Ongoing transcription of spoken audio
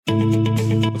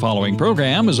following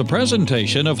program is a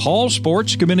presentation of Hall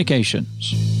Sports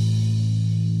Communications.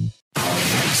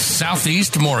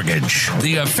 Southeast Mortgage,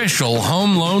 the official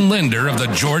home loan lender of the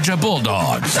Georgia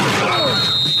Bulldogs,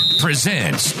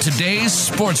 presents today's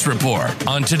sports report.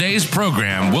 On today's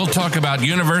program, we'll talk about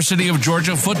University of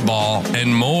Georgia football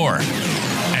and more.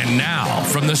 And now,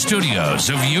 from the studios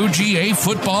of UGA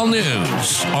Football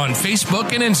News on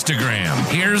Facebook and Instagram,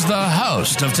 here's the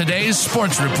host of today's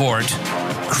sports report,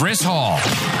 Chris Hall.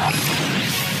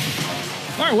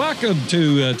 All right, welcome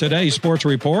to today's sports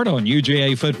report on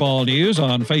UGA Football News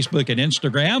on Facebook and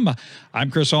Instagram.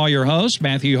 I'm Chris Hall, your host.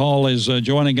 Matthew Hall is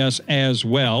joining us as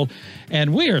well.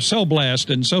 And we are so blessed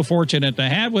and so fortunate to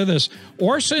have with us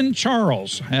Orson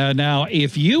Charles. Now,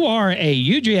 if you are a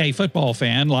UGA football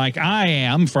fan like I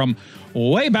am from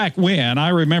way back when, I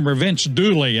remember Vince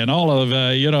Dooley and all of,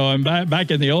 and back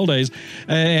in the old days.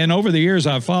 And over the years,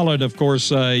 I've followed, of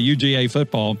course, UGA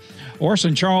football.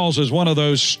 Orson Charles is one of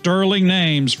those sterling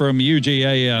names from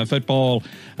UGA football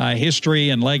history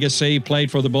and legacy.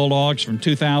 Played for the Bulldogs from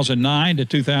 2009 to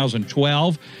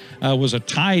 2012. Was a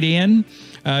tight end.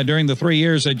 During the 3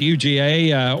 years at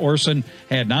UGA, Orson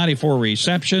had 94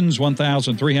 receptions,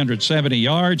 1,370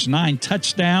 yards, 9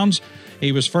 touchdowns.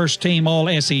 He was first team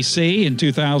All-SEC in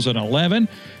 2011,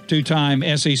 two-time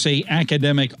SEC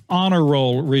Academic Honor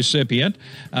Roll recipient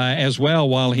as well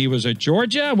while he was at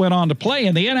Georgia. Went on to play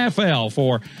in the NFL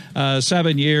for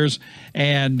 7 years,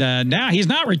 and now he's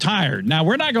not retired. Now,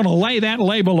 we're not going to lay that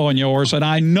label on you, Orson.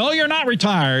 I know you're not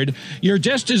retired. You're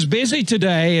just as busy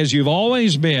today as you've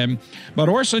always been. But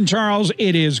Orson Charles,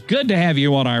 it is good to have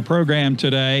you on our program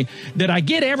today. Did I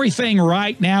get everything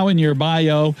right now in your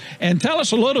bio? And tell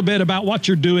us a little bit about what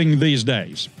you're doing these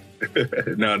days.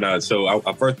 No. So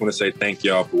I first want to say thank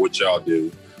y'all for what y'all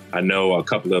do. I know a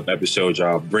couple of episodes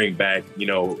y'all bring back,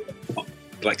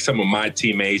 like some of my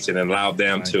teammates and allow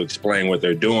them to explain what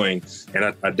they're doing. And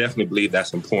I definitely believe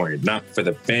that's important, not for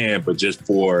the fan, but just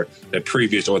for the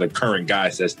previous or the current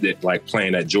guys that's like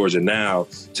playing at Georgia now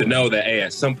to know that, hey,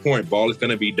 at some point ball is going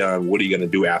to be done. What are you going to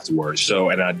do afterwards? So,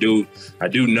 and I do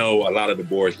know a lot of the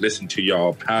boys listen to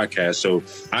y'all podcast. So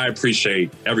I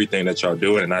appreciate everything that y'all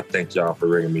doing. And I thank y'all for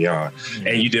bringing me on.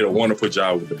 And you did a wonderful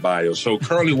job with the bio. So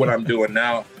currently what I'm doing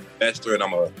now, investor, and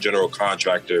I'm a general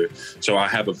contractor. So I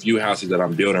have a few houses that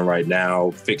I'm building right now,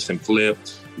 fix and flip,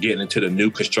 getting into the new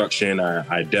construction.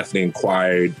 I definitely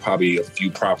inquired probably a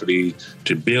few properties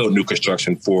to build new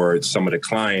construction for some of the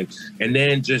clients, and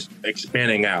then just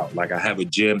expanding out. Like I have a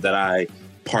gym that I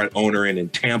part owner in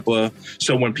Tampa.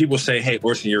 So when people say, hey,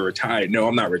 Orson, you're retired. No,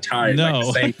 I'm not retired. No.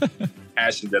 Like the same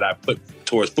passion that I put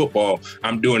towards football,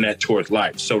 I'm doing that towards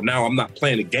life. So now I'm not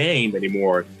playing a game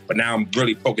anymore, but now I'm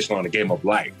really focused on the game of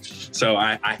life. So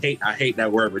I hate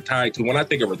that word retired. Because when I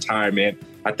think of retirement,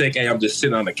 I think, hey, I'm just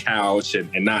sitting on the couch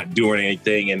and not doing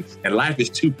anything. And life is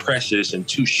too precious and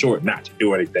too short not to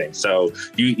do anything. So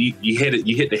you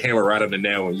hit the hammer right on the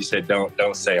nail when you said,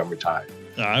 don't say I'm retired.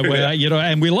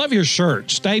 And we love your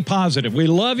shirt. Stay positive. We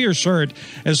love your shirt,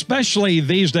 especially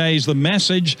these days, the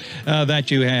message that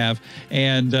you have.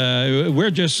 And we're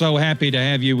just so happy to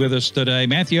have you with us today.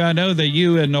 Matthew, I know that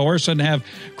you and Orson have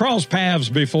crossed paths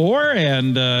before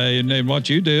and what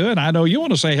you do. And I know you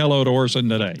want to say hello to Orson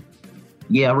today.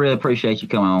 Yeah, I really appreciate you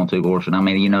coming on too, Orson. I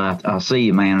mean, I see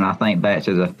you, man, and I think back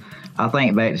to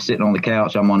sitting on the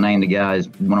couch. I'm going to name the guys,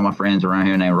 one of my friends around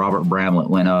here named Robert Bramlett,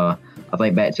 when I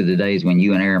think back to the days when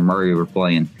you and Aaron Murray were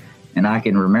playing, and I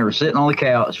can remember sitting on the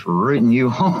couch rooting you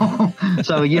on.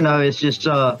 So, it's just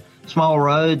small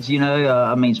roads,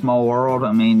 small world.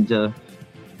 I mean, back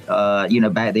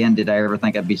then, did I ever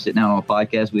think I'd be sitting down on a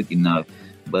podcast with you? No.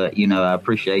 But, I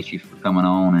appreciate you for coming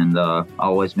on, and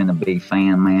always been a big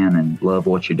fan, man, and love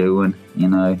what you're doing,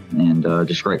 and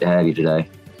just great to have you today.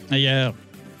 Yeah.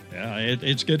 Yeah,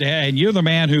 it's good to have. And you're the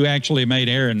man who actually made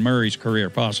Aaron Murray's career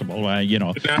possible.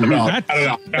 Yeah,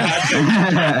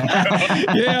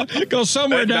 because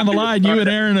somewhere down the line, you and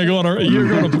Aaron you're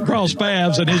going to cross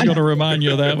paths, and he's going to remind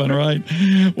you of that one, right?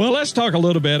 Well, let's talk a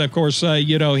little bit. Of course,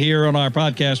 here on our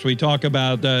podcast, we talk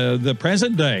about the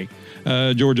present day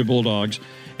Georgia Bulldogs.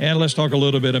 And let's talk a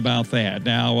little bit about that.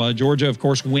 Now, Georgia, of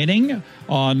course, winning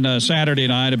on Saturday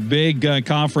night, a big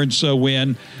conference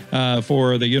win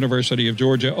for the University of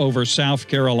Georgia over South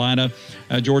Carolina.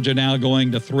 Georgia now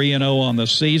going to 3-0 on the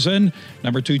season,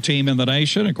 number 2 team in the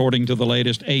nation, according to the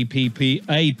latest AP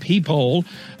poll,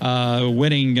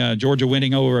 Georgia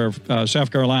winning over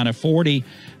South Carolina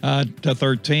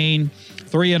 40-13.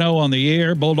 3-0 on the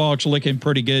year. Bulldogs looking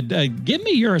pretty good. Give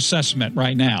me your assessment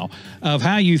right now of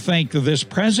how you think this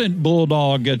present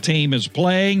Bulldog team is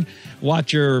playing.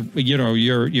 What you're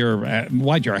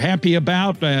what you're happy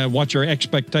about. What your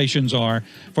expectations are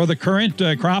for the current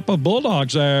crop of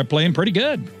Bulldogs. Playing pretty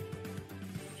good.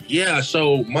 Yeah,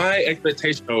 so my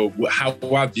expectation of how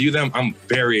I view them, I'm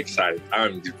very excited.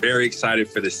 I'm very excited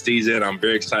for the season. I'm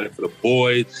very excited for the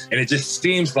boys. And it just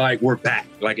seems like we're back.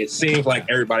 Like, it seems like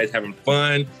everybody's having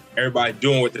fun. Everybody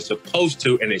doing what they're supposed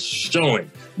to, and it's showing.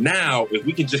 Now, if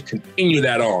we can just continue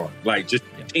that on, like just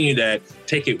continue that,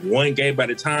 take it one game at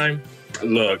a time.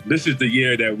 Look, this is the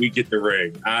year that we get the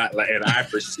ring. I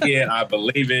foresee it. I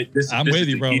believe it. I'm with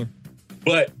you, brother.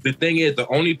 But the thing is, the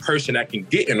only person that can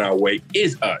get in our way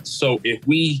is us. So if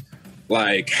we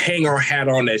like hang our hat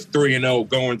on as 3-0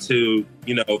 going to,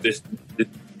 this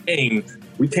game,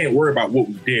 we can't worry about what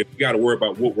we did. We got to worry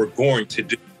about what we're going to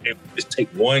do. And just take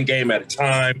one game at a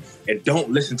time and don't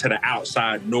listen to the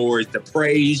outside noise, the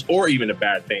praise, or even the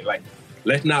bad thing. Like,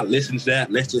 let's not listen to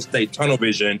that. Let's just stay tunnel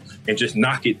vision and just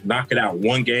knock it out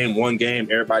one game.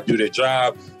 Everybody do their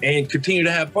job and continue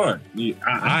to have fun.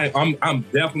 I'm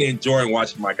definitely enjoying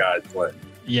watching my guys play.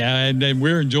 Yeah, and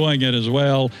we're enjoying it as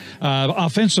well.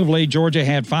 Offensively, Georgia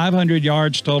had 500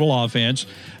 yards total offense.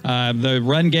 The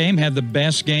run game had the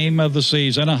best game of the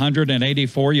season,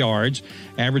 184 yards,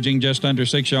 averaging just under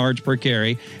 6 yards per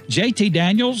carry. JT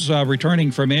Daniels,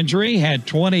 returning from injury, had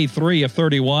 23 of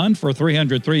 31 for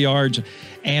 303 yards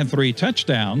and 3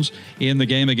 touchdowns in the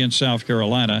game against South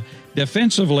Carolina.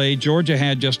 Defensively, Georgia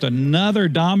had just another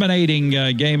dominating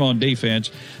game on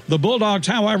defense. The Bulldogs,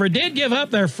 however, did give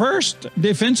up their first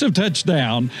defensive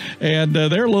touchdown, and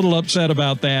they're a little upset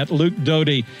about that. Luke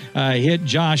Doty hit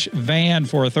Josh Vann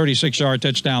for a 36-yard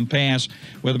touchdown pass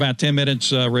with about 10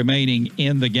 minutes remaining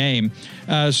in the game.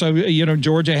 So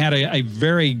Georgia had a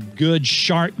very good,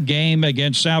 sharp game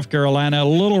against South Carolina, a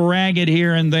little ragged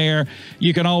here and there.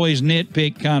 You can always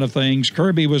nitpick kind of things.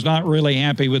 Kirby was not really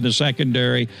happy with the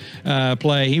secondary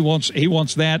play. He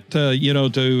wants that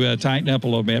to tighten up a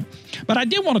little bit. But I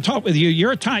did want to talk with you.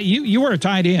 You were a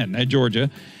tight end at Georgia.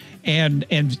 And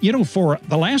for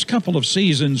the last couple of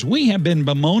seasons, we have been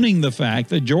bemoaning the fact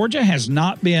that Georgia has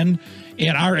not been,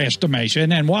 in our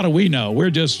estimation, and what do we know? We're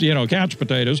just, couch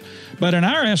potatoes. But in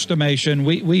our estimation,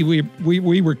 we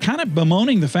were kind of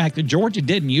bemoaning the fact that Georgia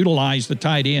didn't utilize the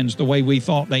tight ends the way we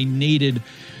thought they needed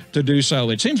to do so.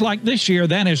 It seems like this year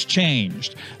that has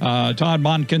changed. Todd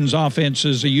Monken's offense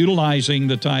is utilizing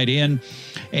the tight end,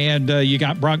 and you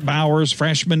got Brock Bowers,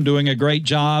 freshman, doing a great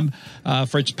job.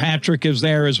 Fitzpatrick is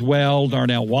there as well.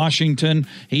 Darnell Washington,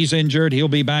 he's injured. He'll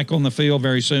be back on the field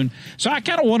very soon. So I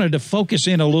kind of wanted to focus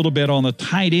in a little bit on the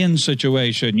tight end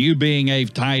situation. You being a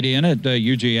tight end at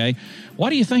UGA,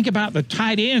 what do you think about the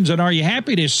tight ends, and are you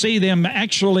happy to see them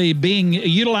actually being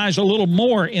utilized a little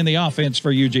more in the offense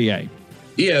for UGA?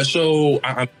 Yeah, so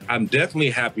I'm definitely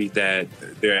happy that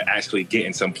they're actually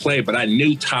getting some play, but I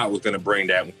knew Todd was going to bring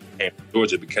that when he came to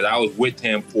Georgia because I was with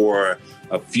him for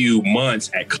a few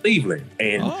months at Cleveland.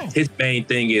 And his main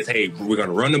thing is, hey, we're going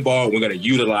to run the ball. We're going to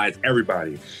utilize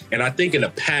everybody. And I think in the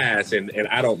past, and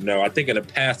I don't know, I think in the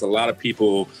past, a lot of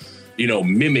people,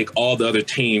 mimic all the other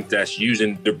teams that's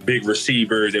using the big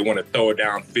receivers. They want to throw it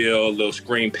downfield, a little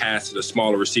screen pass to the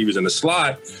smaller receivers in the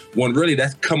slot, when really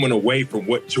that's coming away from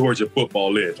what Georgia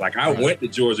football is. Like, I went to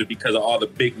Georgia because of all the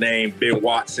big name, Ben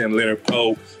Watson, Leonard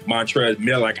Pope, Montrez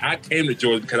Miller. Like, I came to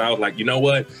Georgia because I was like, you know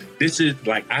what? This is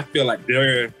like, I feel like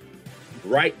they're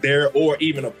right there or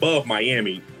even above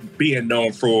Miami, being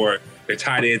known for the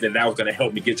tight ends, and that was going to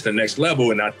help me get to the next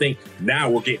level. And I think now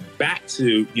we're getting back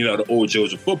to, the old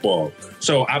Georgia football.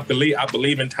 So I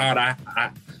believe in Todd.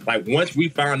 I like, once we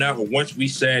found out, or once we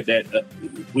said that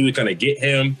we were going to get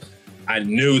him, I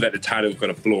knew that the tight end was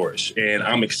going to flourish. And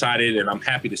I'm excited and I'm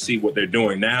happy to see what they're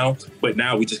doing now. But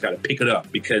now we just got to pick it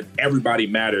up because everybody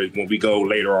matters when we go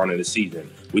later on in the season.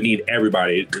 We need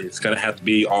everybody. It's going to have to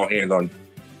be all hands on.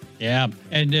 Yeah.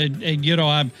 And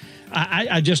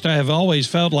I have always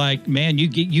felt like, man, you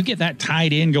get that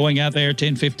tight end going out there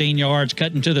 10, 15 yards,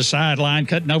 cutting to the sideline,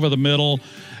 cutting over the middle,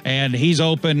 and he's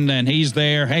open and he's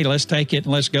there. Hey, let's take it and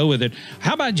let's go with it.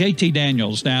 How about JT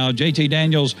Daniels? Now, JT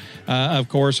Daniels, of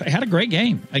course, had a great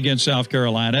game against South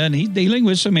Carolina, and he's dealing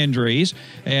with some injuries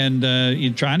and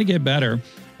trying to get better.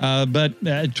 But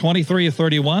 23 of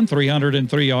 31,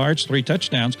 303 yards, 3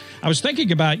 touchdowns. I was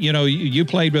thinking about, you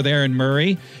played with Aaron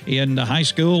Murray in high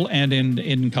school and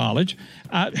in college.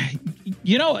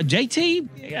 JT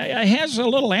has a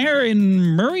little Aaron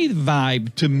Murray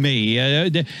vibe to me.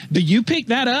 Do you pick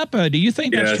that up? Do you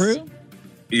think that's true?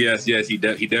 Yes, he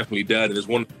definitely does. And it's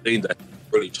one of the things that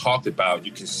really talked about,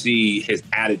 you can see his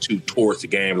attitude towards the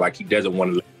game, like he doesn't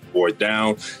want to let the boys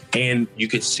down. And you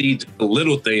can see the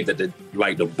little things that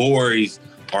the boys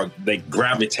they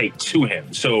gravitate to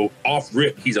him. So off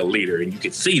rip, he's a leader, and you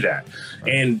can see that.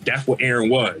 And that's what Aaron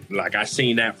was. Like, I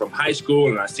seen that from high school,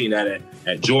 and I seen that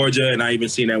at Georgia, and I even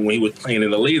seen that when he was playing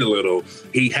in the league a little.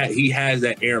 He has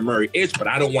that Aaron Murray itch, but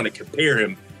I don't want to compare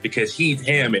him because he's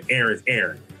him and Aaron's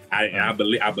Aaron. I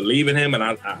believe in him, and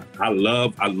I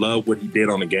love what he did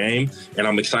on the game, and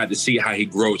I'm excited to see how he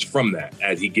grows from that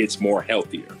as he gets more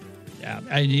healthier. Yeah,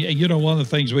 and one of the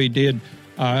things we did.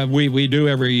 We do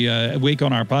every week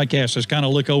on our podcast is kind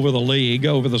of look over the league,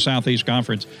 over the Southeast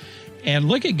Conference, and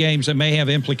look at games that may have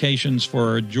implications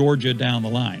for Georgia down the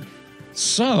line.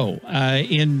 So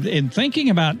in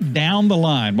thinking about down the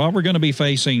line, what we're going to be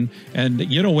facing, and,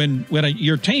 when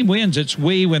your team wins, it's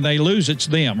we. When they lose, it's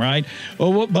them, right?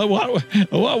 Well, but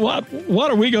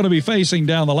what are we going to be facing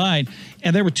down the line?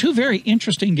 And there were two very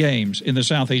interesting games in the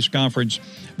Southeast Conference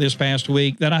this past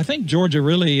week that I think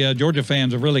Georgia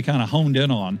fans have really kind of honed in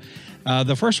on.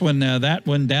 The first one, that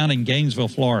one down in Gainesville,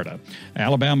 Florida.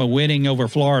 Alabama winning over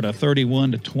Florida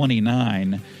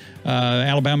 31-29.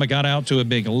 Alabama got out to a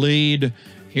big lead.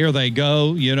 Here they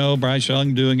go, Bryce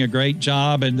Young doing a great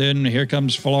job. And then here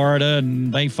comes Florida,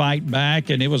 and they fight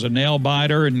back, and it was a nail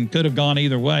biter and could have gone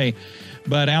either way.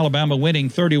 But Alabama winning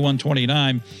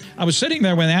 31-29. I was sitting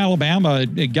there when Alabama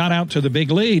got out to the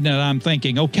big lead, and I'm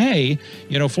thinking, okay,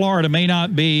 Florida may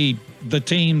not be the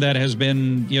team that has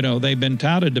been, they've been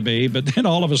touted to be. But then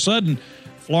all of a sudden,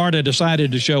 Florida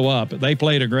decided to show up. They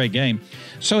played a great game.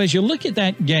 So as you look at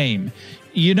that game,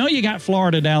 you got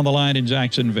Florida down the line in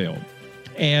Jacksonville.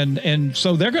 And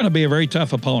so they're going to be a very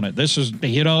tough opponent. This is,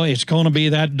 it's going to be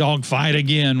that dogfight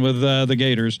again with the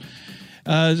Gators.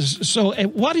 So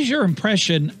what is your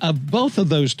impression of both of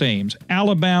those teams,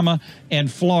 Alabama and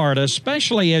Florida,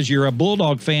 especially as you're a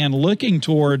Bulldog fan looking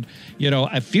toward,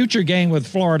 a future game with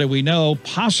Florida, we know,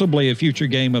 possibly a future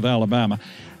game with Alabama.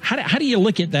 How do you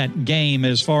look at that game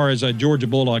as far as a Georgia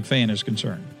Bulldog fan is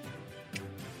concerned?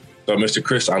 So, Mr.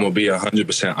 Chris, I'm going to be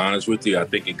 100% honest with you. I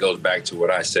think it goes back to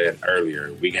what I said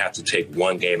earlier. We have to take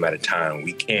one game at a time.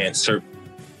 We can't serve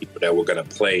people that we're going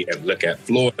to play and look at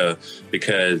Florida,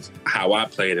 because how I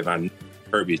played, and I know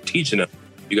Kirby is teaching them,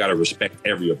 you got to respect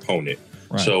every opponent.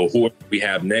 Right. So whoever we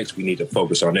have next, we need to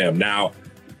focus on them. Now,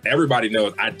 everybody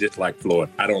knows I dislike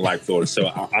Florida. I don't like Florida. So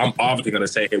I'm obviously going to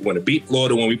say, hey, we want to beat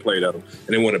Florida when we play them, and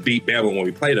they want to beat Bama when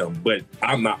we play them. But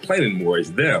I'm not playing anymore.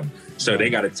 It's them. So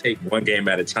they got to take one game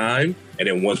at a time. And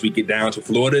then once we get down to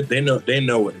Florida, they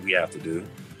know what we have to do.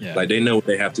 Yeah. Like, they know what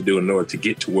they have to do in order to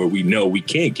get to where we know we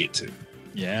can get to.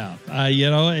 Yeah.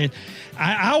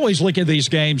 I always look at these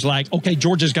games like, okay,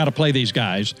 Georgia's got to play these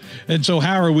guys. And so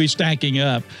how are we stacking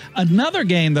up? Another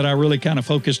game that I really kind of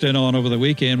focused in on over the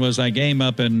weekend was that game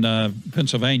up in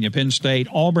Pennsylvania, Penn State,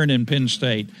 Auburn and Penn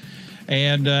State.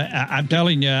 And I'm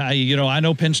telling you, I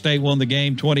know Penn State won the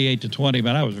game 28-20,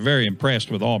 but I was very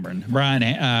impressed with Auburn. Brian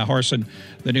Harsin,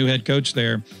 the new head coach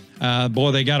there.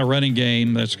 Boy, they got a running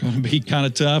game that's going to be kind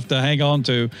of tough to hang on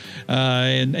to.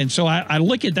 And so I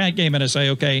look at that game and I say,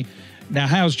 okay, now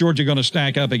how's Georgia going to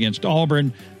stack up against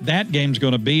Auburn? That game's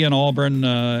going to be in Auburn.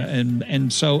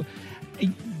 And so,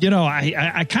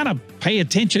 I kind of pay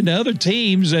attention to other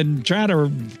teams and try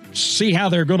to see how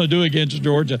they're going to do against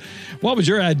Georgia. What was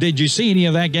did you see any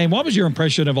of that game? What was your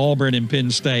impression of Auburn and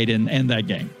Penn State and that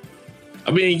game? I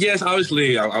mean, yes,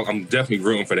 obviously, I'm definitely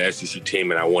rooting for the SEC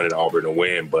team, and I wanted Auburn to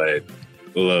win. But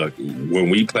look, when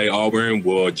we play Auburn,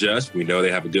 we'll adjust. We know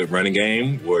they have a good running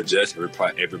game. We'll adjust.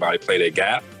 Everybody play their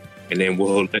gap, and then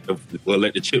we'll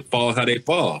let the chip fall how they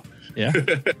fall. Yeah,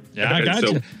 yeah, I got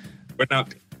you. We're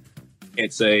not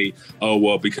can't say, oh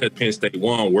well, because Penn State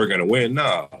won, we're going to win.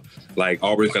 No, like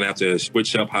Auburn's going to have to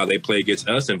switch up how they play against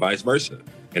us, and vice versa,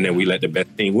 and then we let the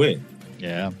best team win.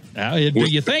 Yeah. Do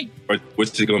you think?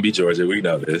 Which is going to be Georgia. We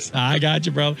know this. I got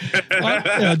you, brother. All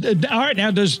right. Now,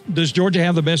 does Georgia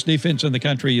have the best defense in the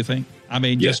country, you think? I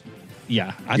mean,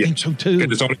 I think so, too.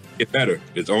 It's only going to get better.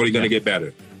 It's only going to get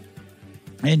better.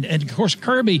 And, of course,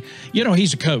 Kirby,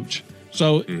 he's a coach.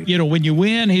 So, when you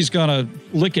win, he's going to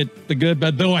look at the good,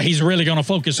 but boy, he's really going to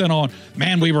focus in on,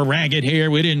 man, we were ragged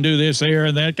here. We didn't do this there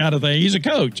and that kind of thing. He's a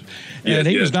coach. And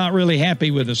he was not really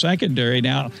happy with the secondary.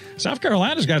 Now, South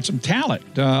Carolina's got some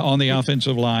talent on the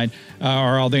offensive line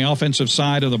or on the offensive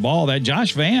side of the ball. That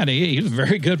Josh Vann, he's a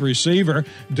very good receiver.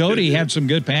 Doty had some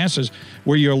good passes.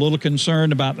 Were you a little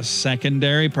concerned about the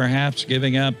secondary perhaps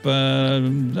giving up,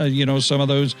 some of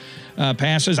those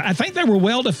passes? I think they were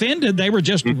well defended. They were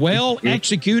just well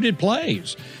executed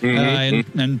plays.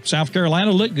 And South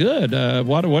Carolina looked good.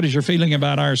 What is your feeling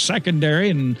about our secondary,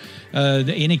 and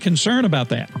any concern about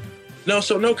that? No,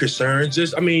 so no concerns.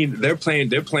 Just, I mean, they're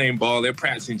playing ball. They're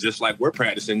practicing just like we're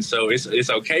practicing. So it's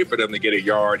okay for them to get a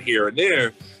yard here and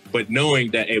there, but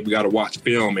knowing that, hey, we got to watch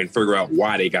film and figure out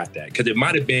why they got that. Because it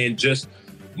might have been just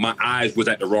my eyes was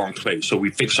at the wrong place. So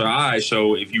we fix our eyes.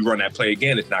 So if you run that play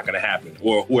again, it's not going to happen.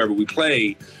 Or whoever we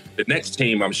play, the next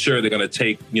team, I'm sure they're going to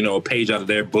take, a page out of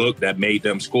their book that made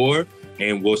them score.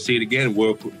 And we'll see it again.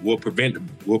 We'll prevent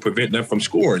them from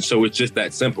scoring. So it's just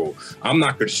that simple. I'm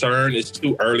not concerned. It's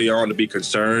too early on to be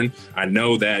concerned. I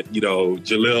know that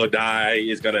Jalil Dye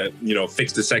is gonna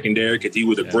fix the secondary because he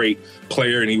was a great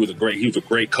player and he was a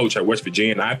great coach at West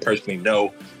Virginia. And I personally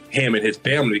know him and his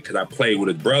family because I played with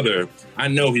his brother. I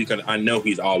know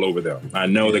he's all over them. I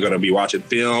know they're gonna be watching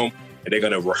film and they're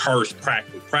gonna rehearse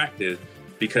practice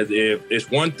because if it's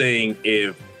one thing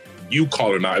if you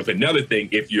call him out. If another thing,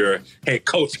 if your head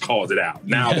coach calls it out,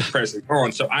 now the pressure's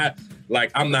on. So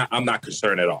I'm not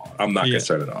concerned at all. I'm not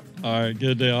concerned at all. All right,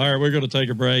 good deal. All right, we're going to take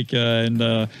a break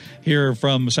and hear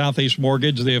from Southeast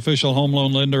Mortgage, the official home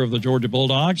loan lender of the Georgia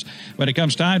Bulldogs. When it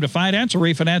comes time to finance or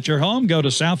refinance your home, go to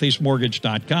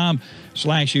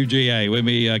southeastmortgage.com/UGA. When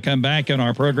we come back in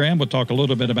our program, we'll talk a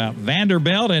little bit about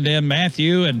Vanderbilt, and then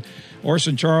Matthew and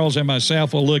Orson Charles and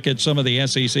myself will look at some of the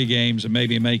SEC games and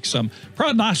maybe make some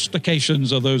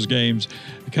prognostications of those games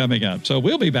coming up. So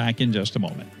we'll be back in just a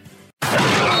moment.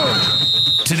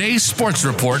 Today's sports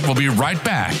report will be right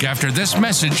back after this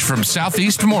message from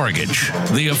Southeast Mortgage,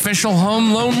 the official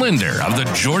home loan lender of the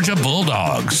Georgia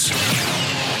Bulldogs.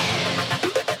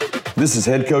 This is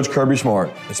head coach Kirby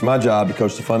Smart. It's my job to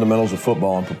coach the fundamentals of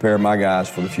football and prepare my guys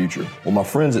for the future. Well, my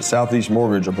friends at Southeast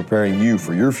Mortgage are preparing you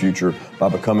for your future by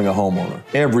becoming a homeowner.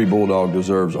 Every Bulldog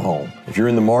deserves a home. If you're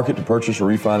in the market to purchase or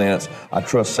refinance, I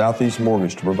trust Southeast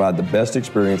Mortgage to provide the best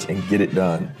experience and get it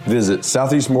done. Visit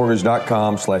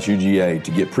southeastmortgage.com/UGA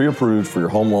to get pre-approved for your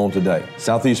home loan today.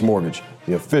 Southeast Mortgage,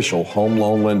 the official home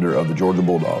loan lender of the Georgia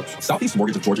Bulldogs. Southeast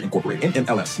Mortgage of Georgia Incorporated,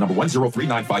 NMLS, number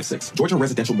 103956, Georgia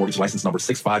Residential Mortgage License number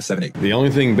 6578. The only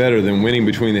thing better than winning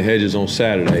between the hedges on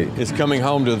Saturday is coming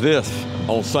home to this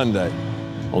on Sunday.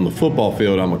 On the football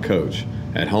field, I'm a coach.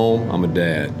 At home, I'm a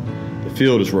dad. The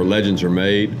field is where legends are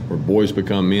made, where boys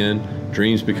become men,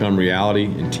 dreams become reality,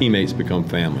 and teammates become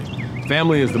family.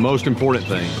 Family is the most important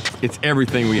thing. It's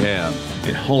everything we have.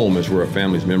 And home is where a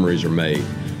family's memories are made.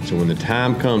 So when the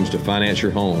time comes to finance your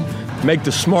home, make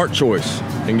the smart choice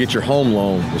and get your home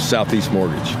loan with Southeast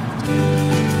Mortgage.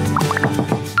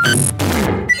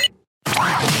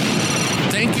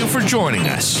 Thank you for joining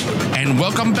us, and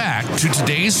welcome back to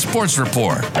today's sports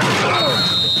report.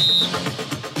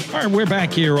 All right, we're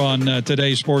back here on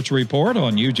today's sports report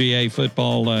on UGA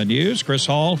Football News. Chris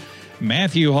Hall,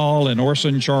 Matthew Hall, and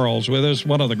Orson Charles with us,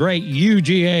 one of the great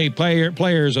UGA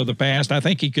players of the past. I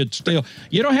think he could still.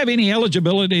 You don't have any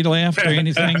eligibility left or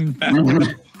anything? I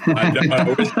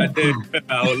wish I did.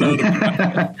 I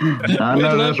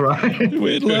know that's right.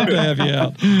 We'd love to have you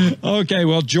out. Okay,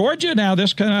 well, Georgia now,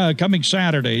 this coming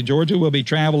Saturday, Georgia will be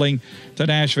traveling to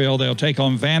Nashville. They'll take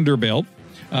on Vanderbilt.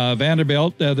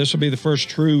 Vanderbilt, this will be the first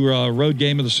true road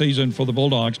game of the season for the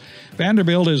Bulldogs.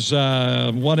 Vanderbilt is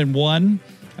 1-1.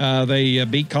 They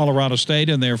beat Colorado State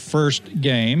in their first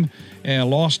game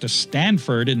and lost to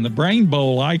Stanford in the Brain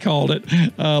Bowl, I called it,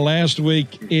 last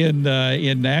week in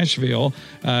Nashville.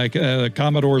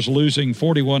 Commodores losing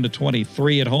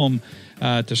 41-23 at home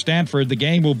to Stanford. The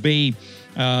game will be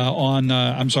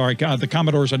the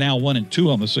Commodores are now 1-2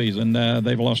 on the season.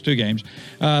 They've lost 2 games.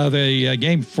 The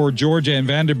game for Georgia and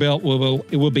Vanderbilt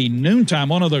will be noontime,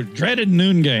 one of the dreaded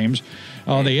noon games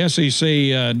on the SEC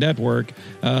network,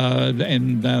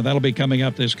 and that'll be coming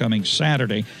up this coming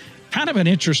Saturday. Kind of an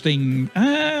interesting,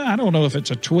 I don't know if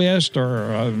it's a twist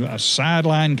or a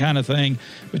sideline kind of thing,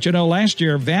 but last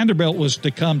year Vanderbilt was to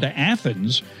come to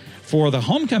Athens for the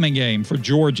homecoming game for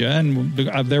Georgia, and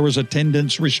there was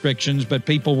attendance restrictions, but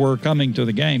people were coming to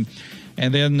the game.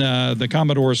 And then the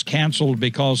Commodores canceled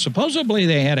because supposedly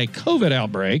they had a COVID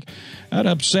outbreak. That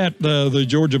upset the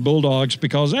Georgia Bulldogs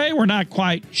because they were not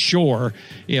quite sure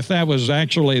if that was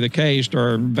actually the case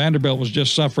or Vanderbilt was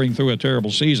just suffering through a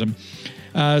terrible season.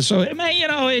 So it may,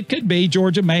 it could be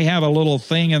Georgia may have a little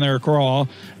thing in their craw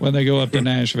when they go up to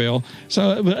Nashville.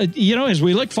 So, as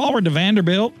we look forward to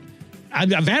Vanderbilt,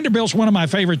 Vanderbilt's one of my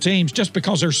favorite teams just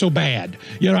because they're so bad.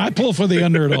 I pull for the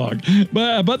underdog.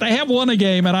 But they have won a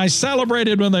game, and I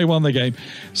celebrated when they won the game.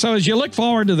 So as you look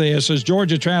forward to this, as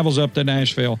Georgia travels up to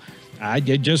Nashville,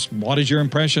 what is your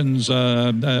impressions,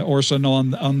 Orson,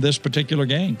 on this particular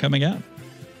game coming up?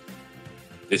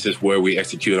 This is where we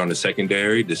execute on the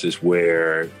secondary. This is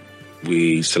where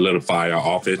we solidify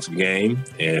our offensive game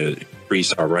and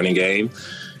increase our running game.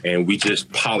 And we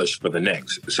just polish for the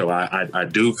next. So I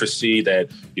do foresee that,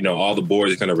 all the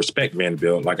boards are going to respect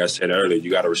Vanderbilt. Like I said earlier,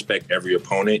 you got to respect every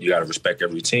opponent. You got to respect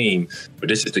every team. But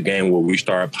this is the game where we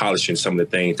start polishing some of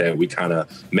the things that we kind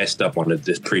of messed up on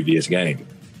this previous game.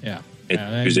 Yeah.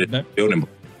 Building.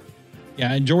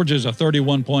 Yeah, and Georgia's a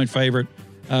 31-point favorite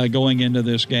going into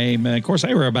this game. Of course,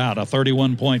 they were about a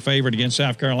 31-point favorite against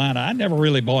South Carolina. I never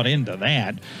really bought into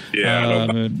that.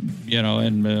 Yeah,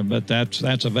 but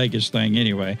that's a Vegas thing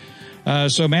anyway.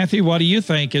 So, Matthew, what do you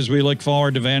think as we look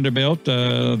forward to Vanderbilt,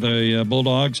 the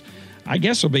Bulldogs? I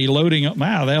guess will be loading up.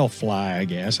 Wow, they'll fly, I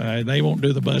guess. They won't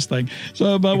do the bus thing.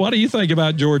 So, but what do you think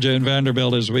about Georgia and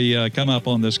Vanderbilt as we come up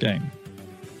on this game?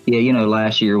 Yeah,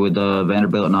 last year with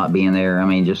Vanderbilt not being there, I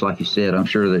mean, just like you said, I'm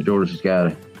sure that Georgia's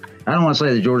got I don't want to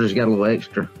say that Georgia's got a little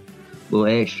extra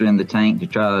in the tank to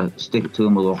try to stick it to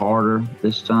them a little harder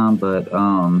this time, but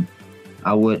I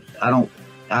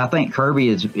think Kirby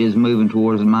is moving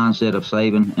towards the mindset of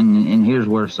Saban, and here's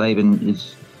where Saban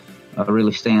is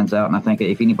really stands out. And I think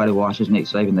if anybody watches Nick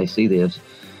Saban, they see this,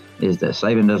 is that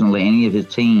Saban doesn't let any of his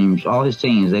teams, all his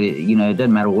teams, it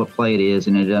doesn't matter what play it is,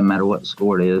 and it doesn't matter what the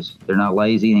score it is. They're not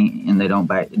lazy, and they don't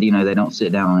they don't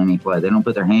sit down on any play. They don't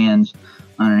put their hands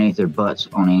underneath their butts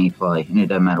on any play, and it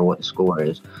doesn't matter what the score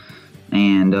is.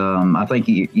 And I think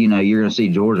you're going to see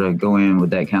Georgia go in with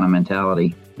that kind of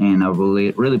mentality, and I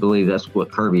really believe that's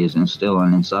what Kirby is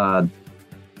instilling inside.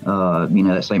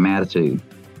 That same attitude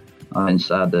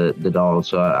inside the Dogs.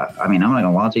 So I mean, I'm not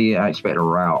going to lie to you. I expect a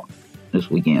rout this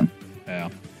weekend. Yeah.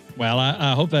 Well,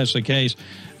 I hope that's the case.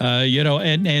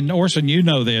 And Orson,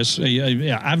 this.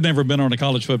 I've never been on a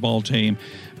college football team,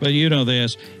 but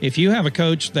this. If you have a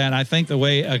coach that I think the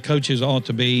way coaches ought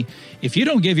to be, if you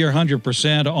don't give your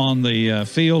 100% on the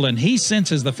field and he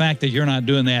senses the fact that you're not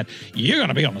doing that, you're going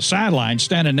to be on the sideline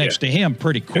standing next to him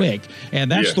pretty quick.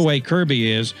 And that's the way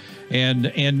Kirby is.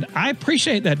 And I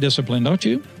appreciate that discipline, don't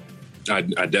you? I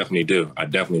definitely do. I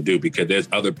definitely do, because there's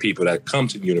other people that come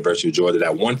to the University of Georgia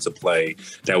that want to play,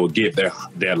 that will give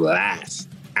their last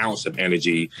ounce of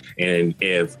energy. And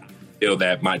if I feel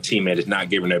that my teammate is not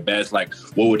giving their best, like,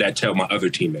 what would that tell my other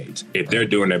teammates if they're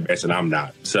doing their best and I'm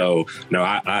not? So, no,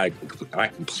 I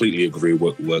completely agree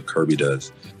with what Kirby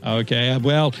does. Okay.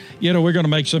 Well, we're going to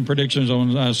make some predictions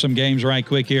on some games right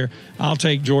quick here. I'll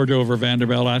take Georgia over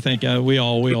Vanderbilt. I think we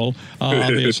all will,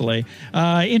 obviously.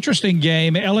 Interesting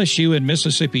game, LSU and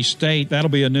Mississippi State. That'll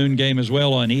be a noon game as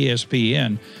well on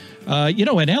ESPN.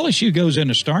 When LSU goes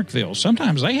into Starkville,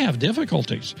 sometimes they have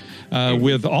difficulties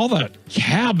with all the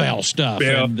cowbell stuff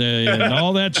and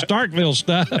all that Starkville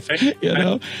stuff.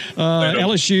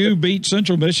 LSU beat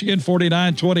Central Michigan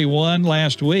 49-21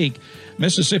 last week.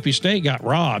 Mississippi State got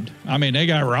robbed. I mean, they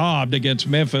got robbed against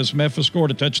Memphis. Memphis scored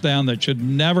a touchdown that should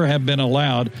never have been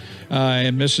allowed,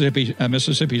 and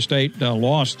Mississippi State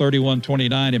lost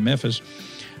 31-29 in Memphis.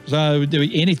 So,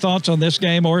 any thoughts on this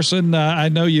game, Orson? I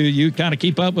know you kind of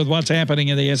keep up with what's happening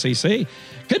in the SEC.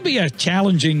 Could be a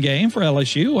challenging game for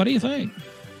LSU. What do you think?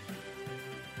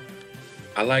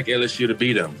 I like LSU to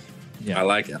beat them. Yeah. I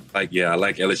like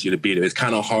LSU to beat them. It's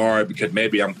kind of hard because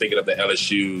maybe I'm thinking of the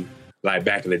LSU like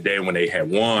back in the day when they had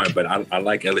won, but I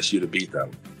like LSU to beat them.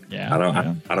 Yeah, I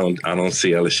don't see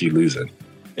LSU losing.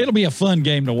 It'll be a fun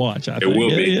game to watch. I think. It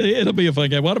will be. It'll be a fun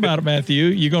game. What about it, Matthew?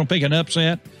 You going to pick an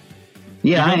upset?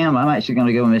 Yeah, I am. I'm actually going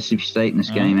to go with Mississippi State in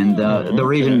this game, and the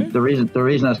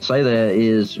reason I say that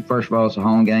is, first of all, it's a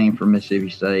home game for Mississippi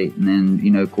State, and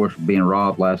then of course, being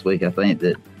robbed last week, I think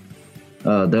that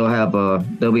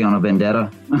they'll be on a vendetta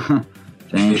to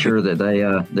ensure that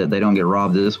they don't get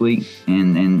robbed this week,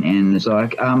 and so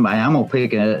I'm gonna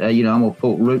pick I'm gonna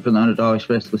root for the underdog,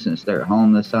 especially since they're at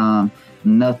home this time.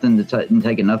 Nothing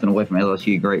taking nothing away from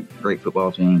LSU, great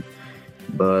football team.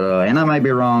 But and I may be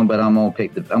wrong, but I'm gonna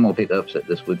pick the upset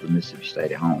this week with Mississippi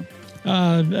State at home.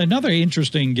 Another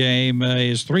interesting game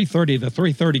is 3:30, the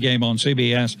 3:30 game on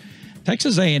CBS.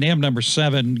 Texas A&M, number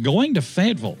 7, going to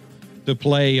Fayetteville to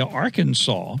play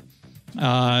Arkansas,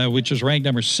 which is ranked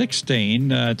number 16.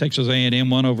 Texas A&M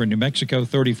won over New Mexico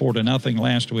 34-0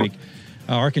 last week.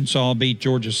 Arkansas beat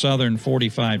Georgia Southern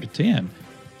 45-10.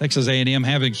 Texas A&M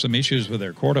having some issues with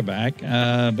their quarterback,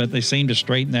 but they seem to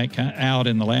straighten that out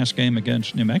in the last game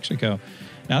against New Mexico.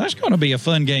 Now, that's going to be a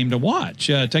fun game to watch.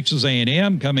 Texas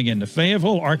A&M coming into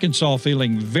Fayetteville, Arkansas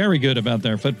feeling very good about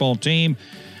their football team.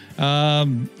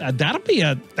 That'll be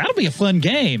a fun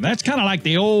game. That's kind of like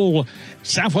the old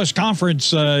Southwest Conference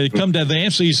come to the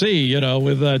SEC,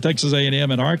 with Texas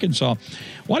A&M and Arkansas.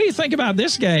 What do you think about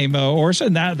this game,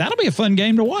 Orson? That'll be a fun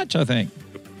game to watch, I think.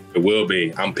 It will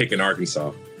be. I'm picking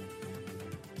Arkansas.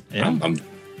 Yeah. I'm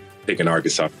picking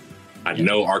Arkansas. I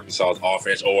know Arkansas's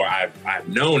offense, or I've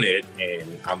known it,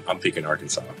 and I'm picking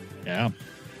Arkansas. Yeah.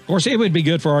 Of course, it would be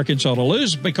good for Arkansas to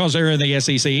lose because they're in the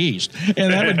SEC East,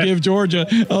 and that would give Georgia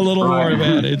a little more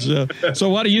advantage. So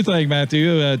what do you think,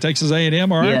 Matthew? Texas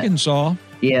A&M or Arkansas?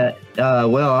 Yeah.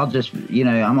 Well, I'll just, I'm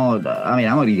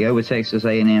going to go with Texas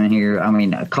A&M here. I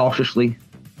mean, cautiously,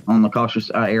 on the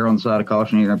cautious, I err on the side of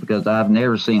caution here because I've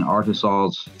never seen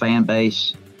Arkansas's fan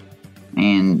base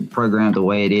and program the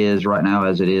way it is right now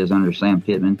as it is under Sam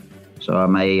Pittman. So I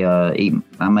may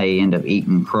end up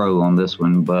eating crow on this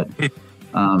one, but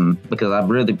because I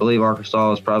really believe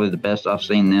Arkansas is probably the best I've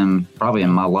seen them probably in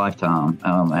my lifetime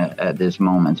at this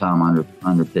moment in time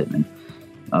under Pittman.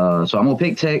 So I'm gonna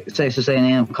pick Texas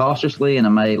A&M cautiously, and I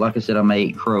may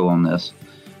eat crow on this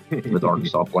with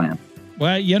Arkansas playing.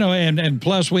 Well, and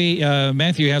plus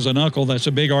Matthew has an uncle that's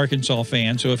a big Arkansas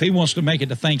fan. So if he wants to make it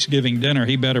to Thanksgiving dinner,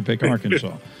 he better pick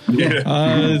Arkansas.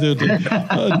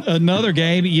 Another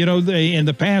game, in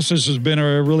the past, this has been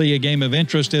really a game of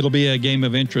interest. It'll be a game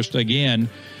of interest again,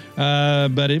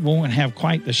 but it won't have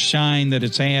quite the shine that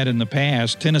it's had in the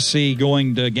past. Tennessee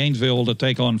going to Gainesville to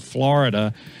take on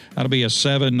Florida. That'll be a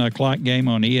 7:00 game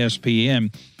on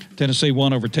ESPN. Tennessee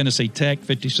won over Tennessee Tech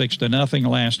 56-0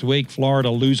 last week.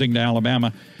 Florida losing to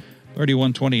Alabama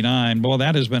 31-29. Boy,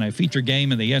 that has been a feature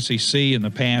game in the SEC in the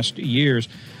past years.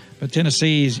 But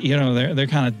Tennessee's, they're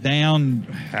kind of down.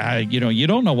 You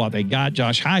don't know what they got.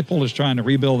 Josh Heupel is trying to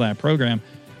rebuild that program.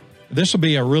 This will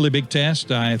be a really big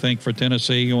test, I think, for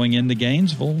Tennessee going into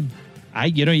Gainesville.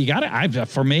 I got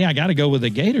to go with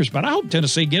the Gators, but I hope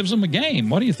Tennessee gives them a game.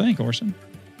 What do you think, Orson?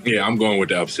 Yeah, I'm going with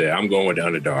the upset. I'm going with the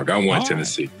underdog. I want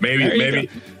Tennessee. Maybe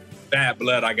bad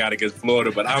blood I got against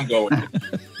Florida, but I'm going.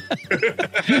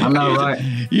 I'm not right.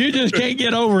 You just can't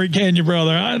get over it, can you,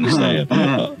 brother? I understand.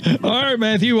 All right,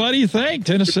 Matthew, what do you think,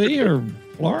 Tennessee or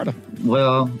Florida?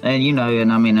 Well, and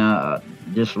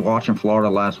just watching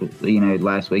Florida last week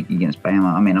against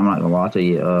Bama. I mean, I'm not gonna lie to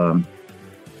you.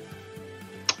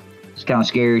 It's kind of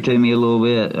scary to me a little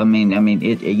bit. I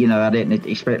didn't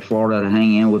expect Florida to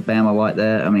hang in with Bama like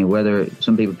that. I mean, whether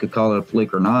some people could call it a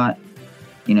fluke or not,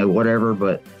 whatever.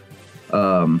 But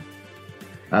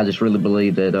I just really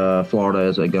believe that Florida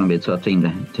is going to be a tough team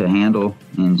to handle.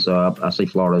 And so I see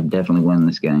Florida definitely winning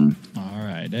this game. All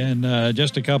right. And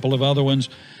just a couple of other ones.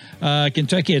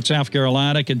 Kentucky at South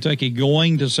Carolina. Kentucky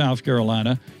going to South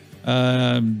Carolina.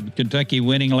 Kentucky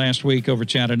winning last week over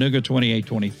Chattanooga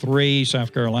 28-23.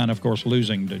 South Carolina, of course,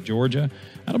 losing to Georgia.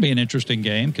 That'll be an interesting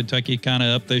game. Kentucky kind of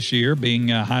up this year, being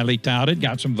highly touted,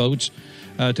 got some votes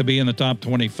to be in the top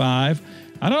 25.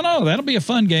 I don't know. That'll be a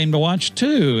fun game to watch,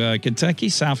 too. Kentucky,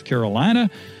 South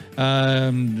Carolina.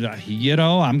 I'm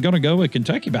going to go with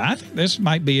Kentucky, but I think this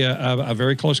might be a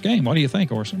very close game. What do you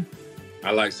think, Orson? I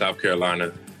like South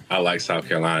Carolina.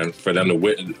 For them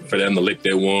to lick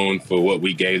their wound for what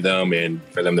we gave them, and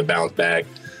for them to bounce back.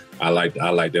 I like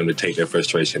them to take their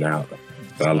frustration out.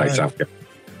 So I like South Carolina.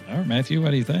 All right, Matthew,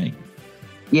 what do you think?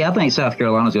 Yeah, I think South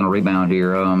Carolina's going to rebound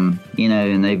here. And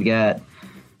they've got,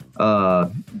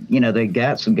 they've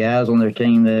got some guys on their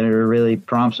team that are really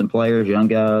promising players, young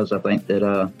guys. I think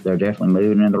that they're definitely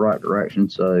moving in the right direction.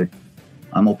 So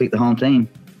I'm going to pick the home team.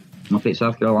 I'm going to pick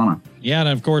South Carolina. Yeah, and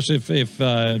of course, if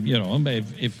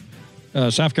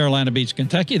South Carolina beats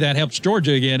Kentucky, that helps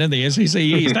Georgia again in the SEC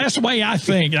East. That's the way I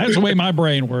think. That's the way my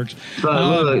brain works.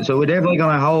 So we're definitely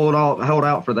going to hold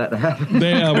out for that to happen.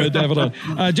 Yeah, we're definitely.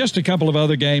 Just a couple of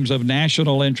other games of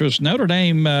national interest. Notre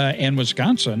Dame and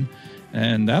Wisconsin,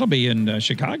 and that'll be in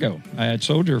Chicago at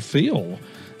Soldier Field.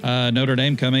 Notre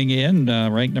Dame coming in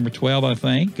ranked number 12, I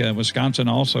think. Wisconsin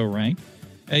also ranked.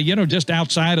 Just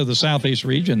outside of the Southeast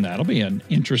region, that'll be an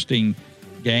interesting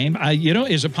game.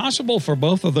 Is it possible for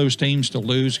both of those teams to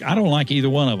lose? I don't like either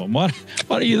one of them. What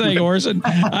do you think, Orson?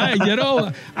 I'm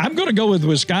going to go with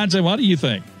Wisconsin. What do you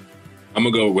think? I'm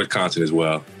going to go with Wisconsin as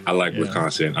well. I like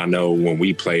Wisconsin. I know when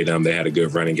we played them, they had a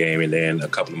good running game, and then a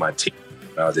couple of my teams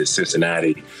at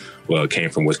Cincinnati, came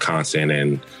from Wisconsin,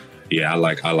 and I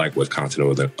like Wisconsin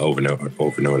over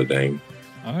Notre Dame.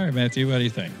 All right, Matthew, what do you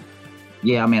think?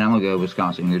 Yeah, I'm going to go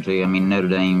Wisconsin here too. Notre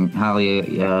Dame, highly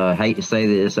hate to say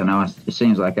this. I know it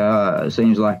seems like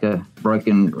a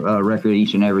broken record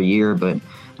each and every year, but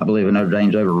I believe Notre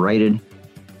Dame's overrated.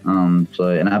 And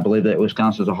I believe that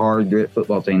Wisconsin's a hard grit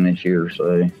football team this year.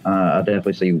 So I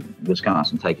definitely see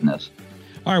Wisconsin taking this.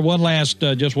 All right,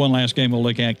 just one last game we'll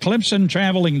look at. Clemson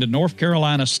traveling to North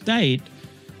Carolina State.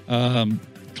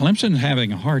 Clemson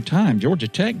having a hard time. Georgia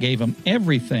Tech gave them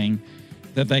everything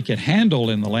that they could handle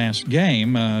in the last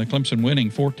game. Clemson winning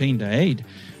 14-8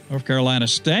 North Carolina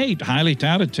State, highly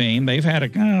touted team. They've had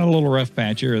a little rough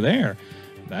patch here or there.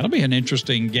 That'll be an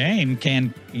interesting game.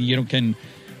 Can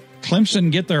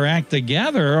Clemson get their act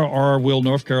together, or will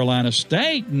North Carolina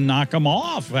State knock them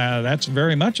off? That's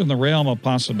very much in the realm of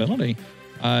possibility.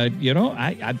 I'm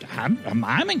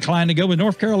inclined to go with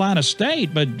North Carolina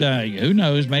State, but who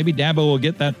knows? Maybe Dabo will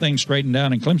get that thing straightened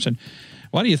out in Clemson.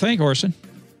 What do you think, Orson?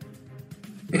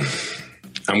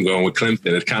 I'm going with Clemson.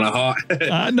 It's kind of hard.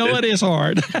 I know it is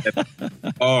hard.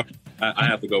 I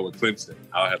have to go with Clemson.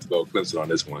 I'll have to go with Clemson on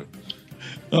this one.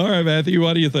 All right, Matthew,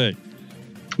 what do you think?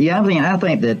 Yeah, I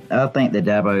think that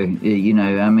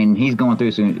Dabo, he's going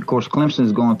through some. Of course,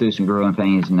 Clemson's going through some growing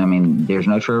pains, and there's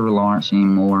no Trevor Lawrence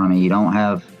anymore. You don't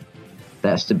have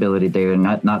that stability there.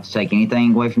 Not to take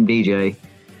anything away from DJ,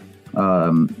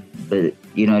 but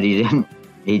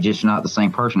he's just not the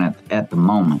same person at the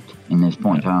moment in this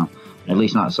point in time. At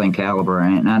least not the same caliber.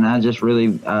 And I really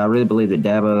believe that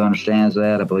Dabo understands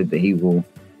that. I believe that he will.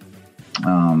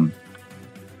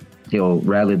 He'll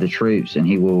rally the troops, and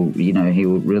he will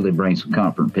really bring some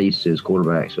comfort and peace to his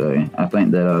quarterback. So I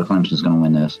think that Clemson's going to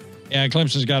win this. Yeah,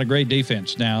 Clemson's got a great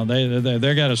defense now. They've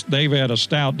had a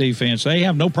stout defense. They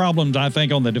have no problems, I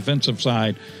think, on the defensive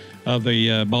side of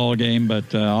the ball game, but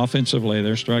offensively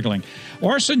they're struggling.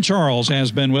 Orson Charles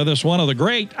has been with us, one of the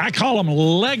great, I call them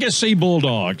legacy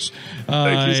Bulldogs.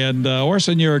 And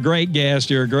Orson, you're a great guest.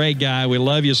 You're a great guy. We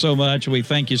love you so much. We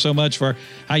thank you so much for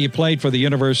how you played for the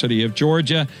University of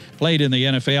Georgia, played in the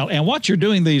NFL, and what you're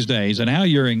doing these days, and how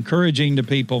you're encouraging the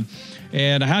people,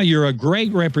 and how you're a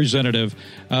great representative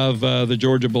of the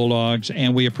Georgia Bulldogs.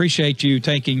 And we appreciate you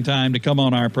taking time to come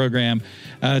on our program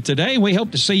today. We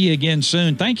hope to see you again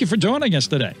soon. Thank you for joining us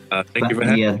today. Thank you for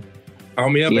having me. Call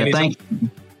me up anytime.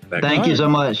 Thank you so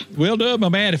much. We'll do it, my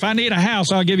man. If I need a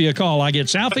house, I'll give you a call. I get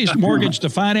Southeast Mortgage to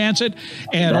finance it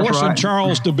and That's Orson right.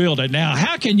 Charles to build it. Now,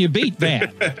 how can you beat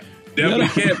that? Definitely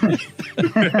can't.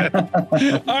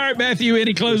 All right, Matthew,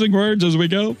 any closing words as we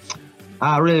go?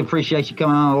 I really appreciate you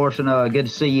coming on, Orson. Good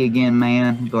to see you again,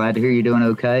 man. Glad to hear you're doing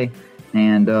okay.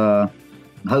 And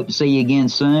hope to see you again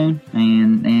soon.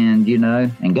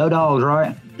 And go Dogs,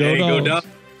 right? Go Dogs.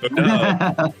 Go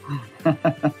Dogs.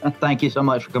 Thank you so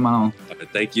much for coming on.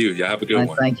 Thank you. Y'all have a good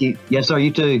one. Thank you. Yes, sir.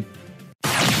 You too.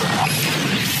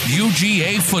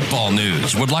 UGA Football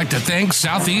News would like to thank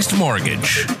Southeast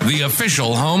Mortgage, the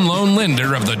official home loan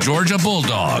lender of the Georgia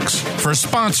Bulldogs, for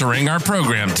sponsoring our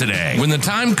program today. When the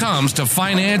time comes to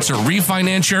finance or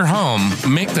refinance your home,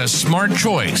 make the smart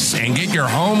choice and get your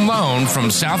home loan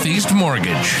from Southeast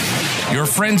Mortgage. Your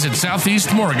friends at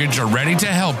Southeast Mortgage are ready to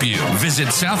help you. Visit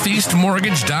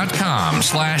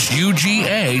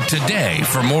southeastmortgage.com/UGA today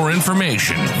for more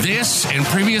information. This and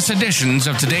previous editions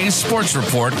of today's sports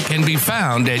report can be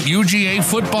found at UGA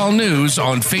Football News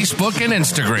on Facebook and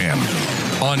Instagram,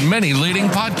 on many leading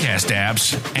podcast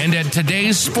apps, and at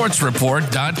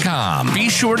todaysportsreport.com. Be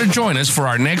sure to join us for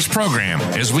our next program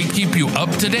as we keep you up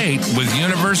to date with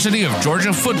University of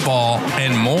Georgia football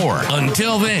and more.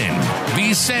 Until then,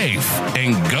 be safe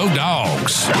and go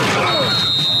Dogs.